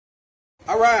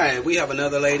All right, we have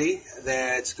another lady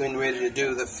that's getting ready to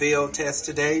do the feel test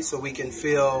today, so we can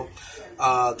feel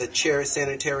the Cherry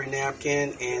sanitary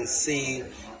napkin and see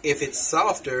if it's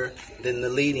softer than the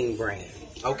leading brand.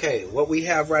 Okay, what we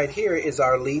have right here is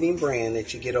our leading brand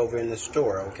that you get over in the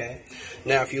store, okay?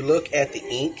 Now, if you look at the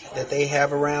ink that they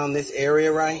have around this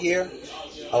area right here,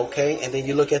 okay, and then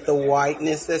you look at the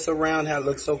whiteness that's around, how it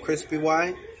looks so crispy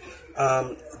white,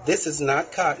 this is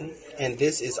not cotton, and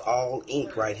this is all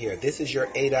ink right here. This is your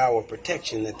 8-hour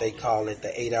protection that they call it, the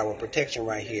 8-hour protection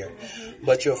right here.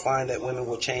 But you'll find that women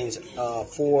will change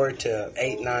 4 to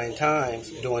 8, 9 times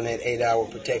during that 8-hour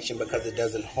protection because it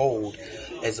doesn't hold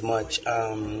as much.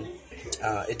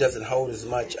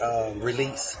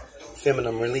 Release,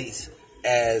 feminine release,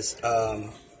 as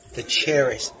the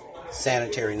Cherish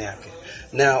sanitary napkin.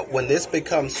 Now, when this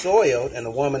becomes soiled and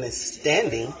the woman is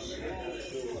standing,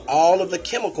 all of the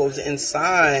chemicals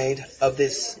inside of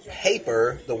this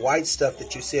paper, the white stuff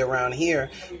that you see around here,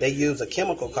 they use a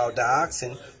chemical called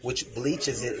dioxin, which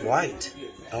bleaches it white,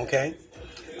 okay?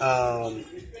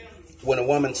 When a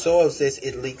woman soils this,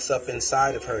 it leaks up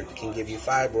inside of her. It can give you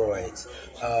fibroids,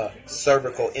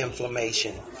 cervical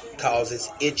inflammation, causes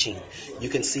itching. You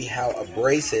can see how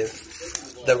abrasive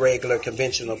the regular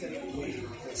conventional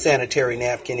sanitary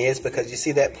napkin is, because you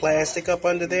see that plastic up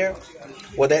under there?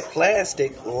 Well, that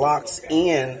plastic locks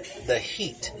in the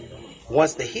heat.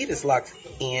 Once the heat is locked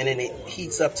in and it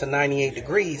heats up to 98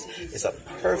 degrees, it's a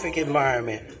perfect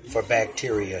environment for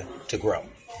bacteria to grow.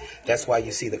 That's why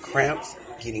you see the cramps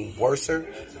getting worse.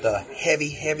 The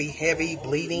heavy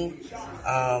bleeding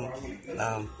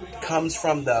comes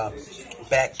from the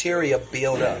bacteria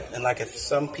build up. And like if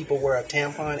some people wear a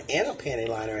tampon and a panty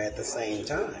liner at the same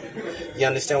time. You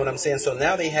understand what I'm saying? So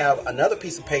now they have another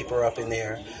piece of paper up in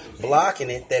there blocking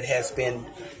it that has been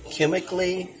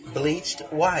chemically bleached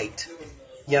white.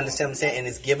 You understand what I'm saying? And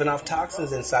it's giving off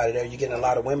toxins inside of there. You're getting a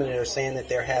lot of women that are saying that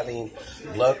they're having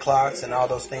blood clots and all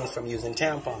those things from using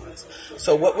tampons.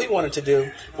 So what we wanted to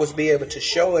do was be able to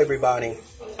show everybody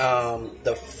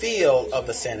the feel of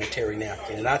the sanitary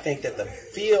napkin. And I think that the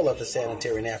feel of the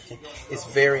sanitary napkin is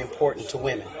very important to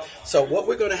women. So what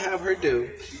we're going to have her do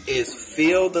is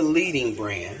feel the leading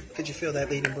brand. Could you feel that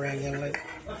leading brand, young lady?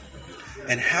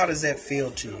 And how does that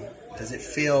feel to you? Does it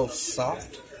feel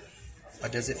soft or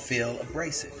does it feel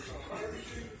abrasive?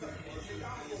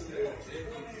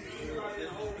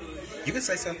 You can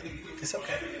say something. It's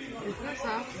okay. It feels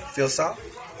soft. Feel soft?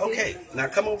 Okay. Now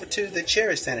come over to the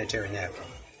Cherry sanitary napkin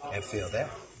and feel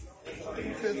that.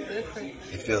 It feels different.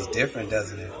 It feels different,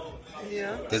 doesn't it?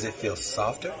 Yeah. Does it feel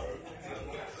softer?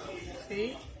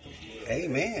 See?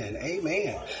 Amen.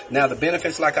 Amen. Now the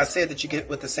benefits, like I said, that you get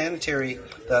with the sanitary,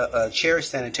 the Cherry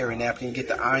sanitary napkin, you get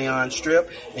the ion strip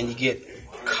and you get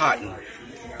cotton.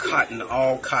 Cotton,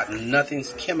 all cotton.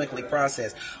 Nothing's chemically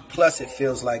processed. Plus, it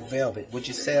feels like velvet. Would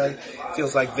you say it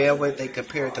feels like velvet? They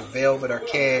compare it to velvet or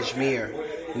cashmere.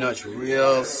 You know, it's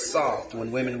real soft.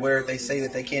 When women wear it, they say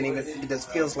that they can't even, it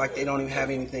just feels like they don't even have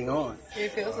anything on.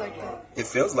 It feels like that. It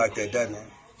feels like that, doesn't it?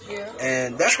 Yeah.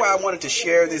 And that's why I wanted to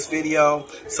share this video,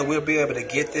 so we'll be able to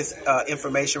get this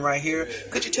information right here.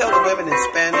 Could you tell the women in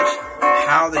Spanish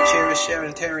how the Cherry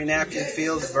sanitary napkin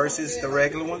feels versus the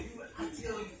regular one?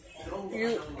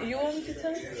 You want me to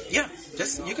tell you? Yeah,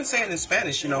 just you can say it in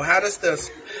Spanish. You know,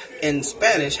 in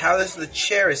Spanish, how does the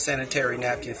Cherry sanitary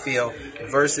napkin feel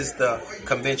versus the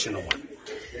conventional one?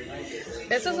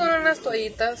 Estas son unas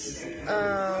toallitas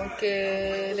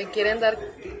que le quieren dar,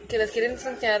 que les quieren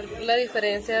enseñar la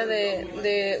diferencia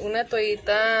de una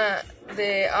toallita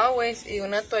de Always y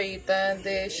una toallita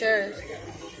de Cherry.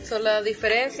 So, la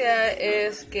diferencia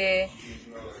es que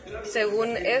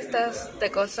según estas te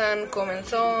causan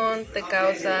comezón, te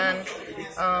causan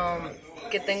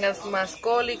que tengas más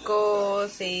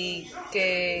cólicos y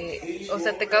que, o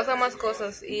sea, te causa más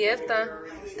cosas, y esta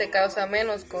te causa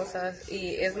menos cosas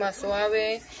y es más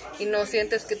suave y no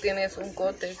sientes que tienes un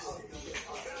cótex,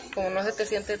 como no se te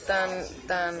siente tan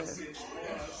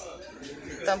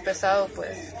pesado,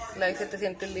 pues la se te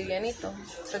siente livianito.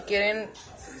 O sea, quieren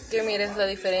que mires la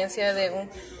diferencia de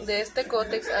este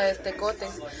cótex a este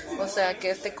cótex, o sea que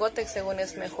este cótex según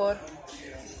es mejor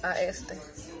a este.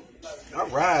 All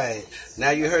right.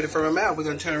 Now you heard it from her mouth. We're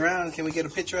going to turn around. Can we get a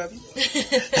picture of you?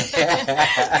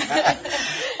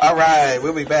 All right.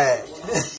 We'll be back.